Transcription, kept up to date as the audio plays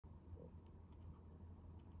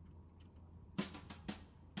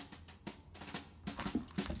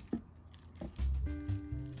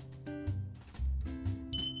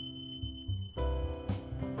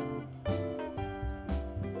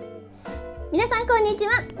皆さんこんにち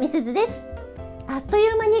は、みすずです。あっと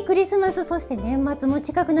いう間にクリスマス、そして年末も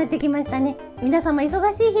近くなってきましたね。皆様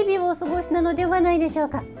忙しい日々をお過ごしなのではないでしょう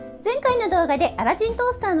か。前回の動画でアラジント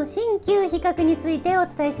ースターの新旧比較についてお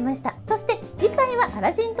伝えしました。そして次回はア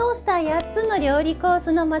ラジントースター8つの料理コー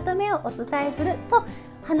スのまとめをお伝えすると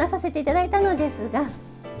話させていただいたのですが、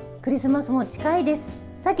クリスマスも近いです。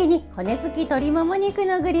先に骨付き鶏もも肉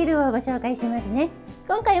のグリルをご紹介しますね。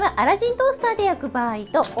今回はアラジントースターで焼く場合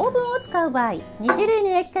とオーブンを使う場合、2種類の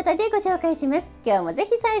焼き方でご紹介します。今日もぜ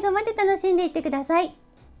ひ最後まで楽しんでいってください。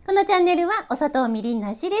このチャンネルはお砂糖みりん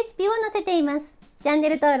なしレシピを載せています。チャンネ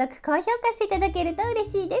ル登録、高評価していただけると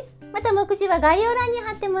嬉しいです。また目次は概要欄に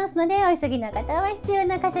貼ってますので、お急ぎの方は必要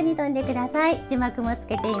な箇所に飛んでください。字幕もつ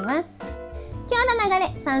けています。今日の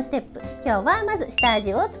流れ3ステップ。今日はまず下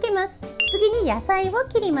味をつけます。次に野菜を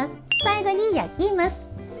切ります。最後に焼きます。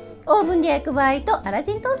オーブンで焼く場合とアラ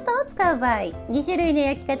ジントースターを使う場合、2種類の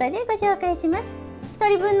焼き方でご紹介します。1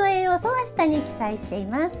人分の栄養素は下に記載してい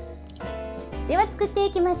ます。では作って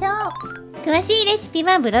いきましょう。詳しいレシピ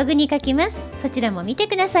はブログに書きます。そちらも見て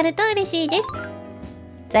くださると嬉しいです。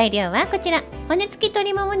材料はこちら。骨付き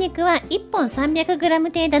鶏もも肉は1本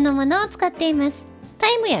 300g 程度のものを使っています。タ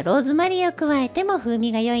イムやローズマリーを加えても風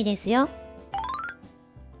味が良いですよ。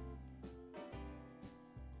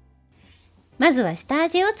まずは下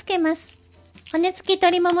味をつけます。骨付き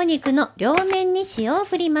鶏もも肉の両面に塩を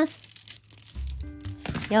振ります。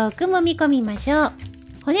よく揉み込みましょう。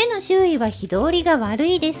骨の周囲は火通りが悪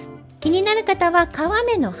いです。気になる方は皮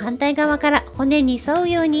目の反対側から骨に沿う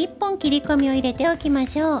ように1本切り込みを入れておきま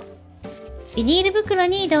しょう。ビニール袋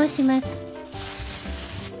に移動します。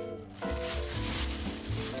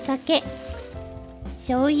酒、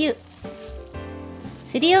醤油、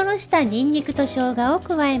すりおろしたニンニクと生姜を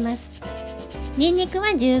加えます。ニンニクは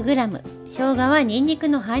 10g、生姜はニンニク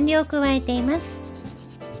の半量を加えています。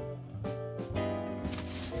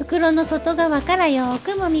袋の外側からよ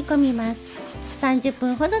く揉み込みます。30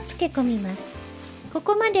分ほど漬け込みます。こ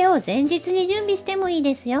こまでを前日に準備してもいい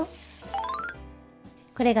ですよ。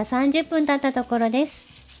これが30分経ったところです。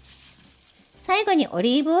最後にオ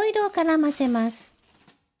リーブオイルを絡ませます。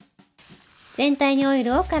全体にオイ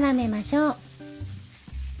ルを絡めましょう。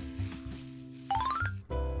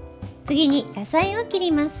次に野菜を切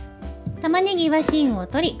ります。玉ねぎは芯を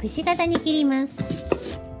取りくし形に切ります。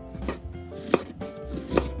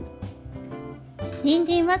人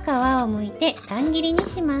参は皮を剥いて乱切りに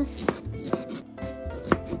します。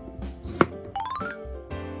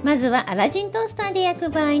まずはアラジントースターで焼く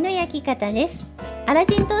場合の焼き方です。アラ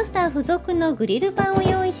ジントースター付属のグリルパンを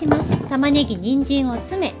用意します。玉ねぎ、人参を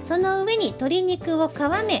詰め、その上に鶏肉を皮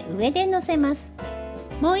目上で乗せます。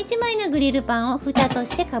もう1枚のグリルパンを蓋と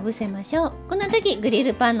してかぶせましょう。この時グリ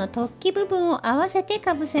ルパンの突起部分を合わせて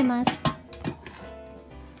かぶせます。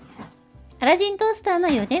アラジントースターの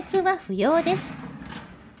予熱は不要です。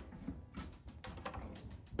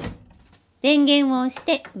電源を押し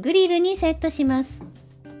てグリルにセットします。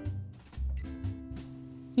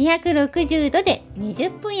260度で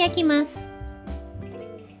20分焼きます。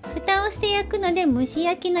蓋をして焼くので蒸し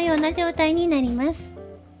焼きのような状態になります。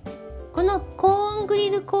この高温グリ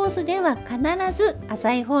ルコースでは必ず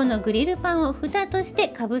浅い方のグリルパンを蓋として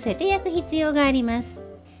かぶせて焼く必要があります。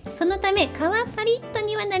そのため皮パリッと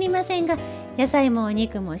にはなりませんが、野菜もお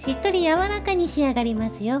肉もしっとり柔らかに仕上がりま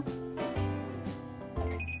すよ。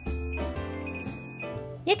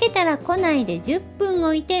焼けたら庫内で10分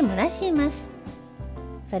置いて蒸らします。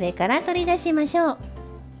それから取り出しましょう。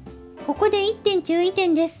ここで1点注意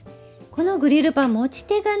点です。このグリルパン持ち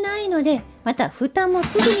手がないので、また蓋も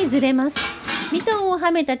すぐにずれます。ミトンを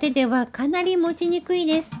はめた手ではかなり持ちにくい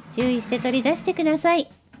です。注意して取り出してください。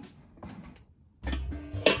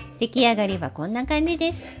出来上がりはこんな感じ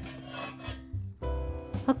です。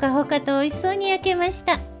ほかほかと美味しそうに焼けまし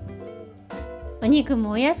た。お肉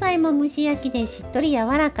もお野菜も蒸し焼きでしっとり柔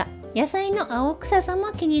らか。野菜の青臭さ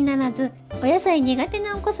も気にならず、お野菜苦手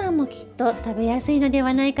なお子さんもきっと食べやすいので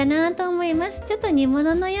はないかなと思います。ちょっと煮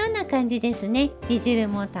物のような感じですね。煮汁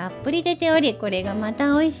もたっぷり出ており、これがま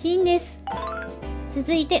た美味しいんです。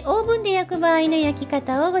続いてオーブンで焼く場合の焼き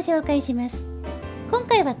方をご紹介します。今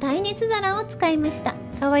回は耐熱皿を使いました。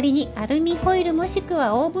代わりにアルミホイルもしく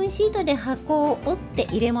はオーブンシートで箱を折って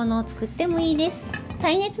入れ物を作ってもいいです。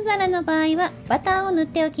耐熱皿の場合はバターを塗っ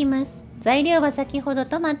ておきます。材料は先ほど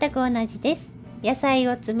と全く同じです。野菜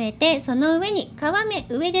を詰めて、その上に皮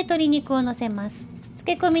目上で鶏肉を乗せます。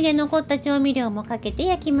漬け込みで残った調味料もかけて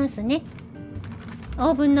焼きますね。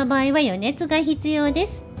オーブンの場合は余熱が必要で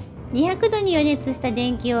す。200度に予熱した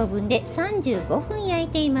電気オーブンで35分焼い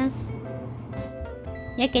ています。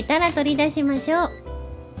焼けたら取り出しましょう。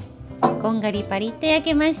こんがりパリッと焼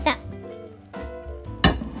けました。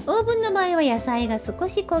オーブンの場合は野菜が少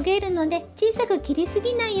し焦げるので小さく切りす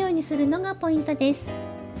ぎないようにするのがポイントです。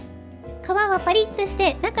皮はパリッとし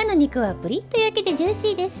て中の肉はプリッと焼けてジューシ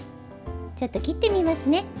ーです。ちょっと切ってみます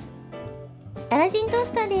ね。アラジントー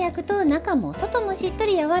スターで焼くと中も外もしっと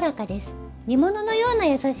り柔らかです。煮物のような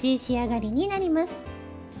優しい仕上がりになります。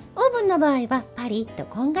オーブンの場合はパリッと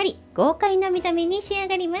こんがり豪快な見た目に仕上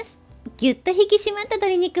がります。ぎゅっと引き締まった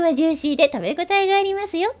鶏肉はジューシーで食べ応えがありま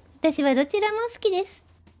すよ。私はどちらも好きです。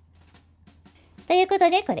ということ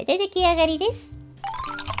でこれで出来上がりです。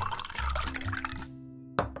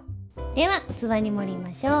では器に盛り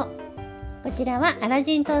ましょう。こちらはアラ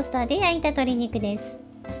ジントースターで焼いた鶏肉です。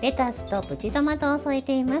レタスとプチトマトを添え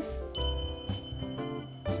ています。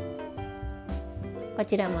こ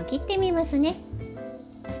ちらも切ってみますね。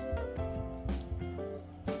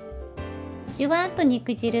じゅわっと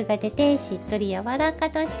肉汁が出てしっとり柔らか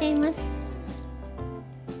としています。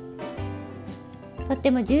とって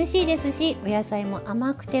もジューシーですし、お野菜も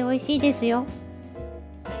甘くて美味しいですよ。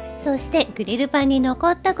そしてグリルパンに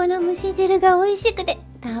残ったこの蒸し汁が美味しくて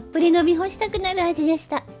たっぷり飲み干したくなる味でし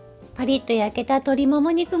た。パリッと焼けた鶏も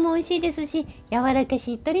も肉も美味しいですし、柔らか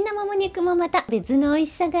しっとりなもも肉もまた別の美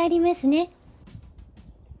味しさがありますね。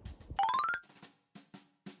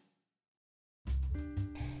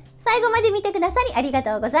最後まで見てくださりありが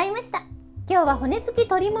とうございました。今日は骨付き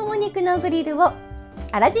鶏もも肉のグリルを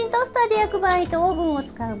アラジントースターで焼く場合とオーブンを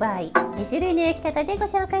使う場合、2種類の焼き方でご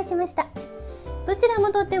紹介しました。どちら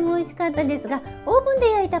もとっても美味しかったですが、オーブン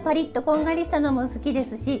で焼いたパリッとこんがりしたのも好きで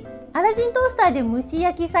すし、アラジントースターで蒸し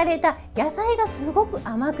焼きされた野菜がすごく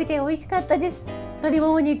甘くて美味しかったです。鶏も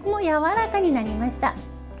も肉も柔らかになりました。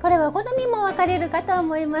これは好みも分かれるかと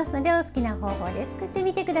思いますので、お好きな方法で作って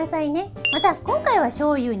みてくださいね。また今回は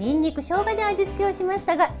醤油、にんにく、生姜で味付けをしまし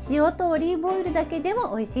たが、塩とオリーブオイルだけで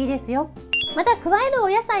も美味しいですよ。また加えるお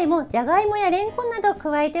野菜もじゃがいもやれんこんなど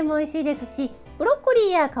加えても美味しいですし、ブロッコリー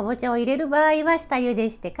やかぼちゃを入れる場合は下茹で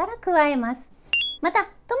してから加えます。また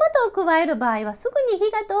トマトを加える場合はすぐに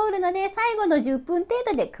火が通るので、最後の10分程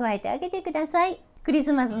度で加えてあげてください。クリ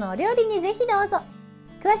スマスのお料理にぜひどうぞ。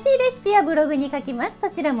詳しいレシピはブログに書きます。そ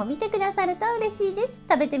ちらも見てくださると嬉しいです。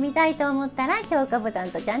食べてみたいと思ったら評価ボタ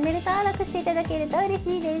ンとチャンネル登録していただけると嬉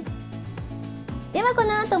しいです。ではこ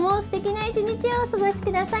の後も素敵な一日をお過ごし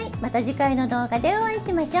ください。また次回の動画でお会い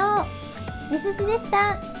しましょう。みすずでし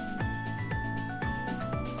た。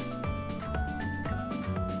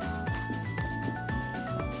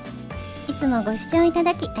いつもご視聴いた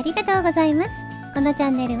だきありがとうございます。このチャ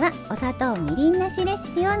ンネルはお砂糖みりんなしレシ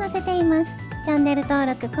ピを載せています。チャンネル登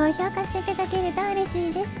録、高評価していただけると嬉し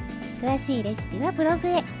いです。詳しいレシピはブログ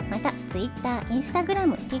へ、また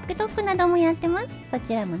Twitter、Instagram、TikTok などもやってます。そ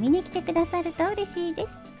ちらも見に来てくださると嬉しいです。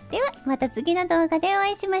ではまた次の動画でお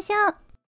会いしましょう。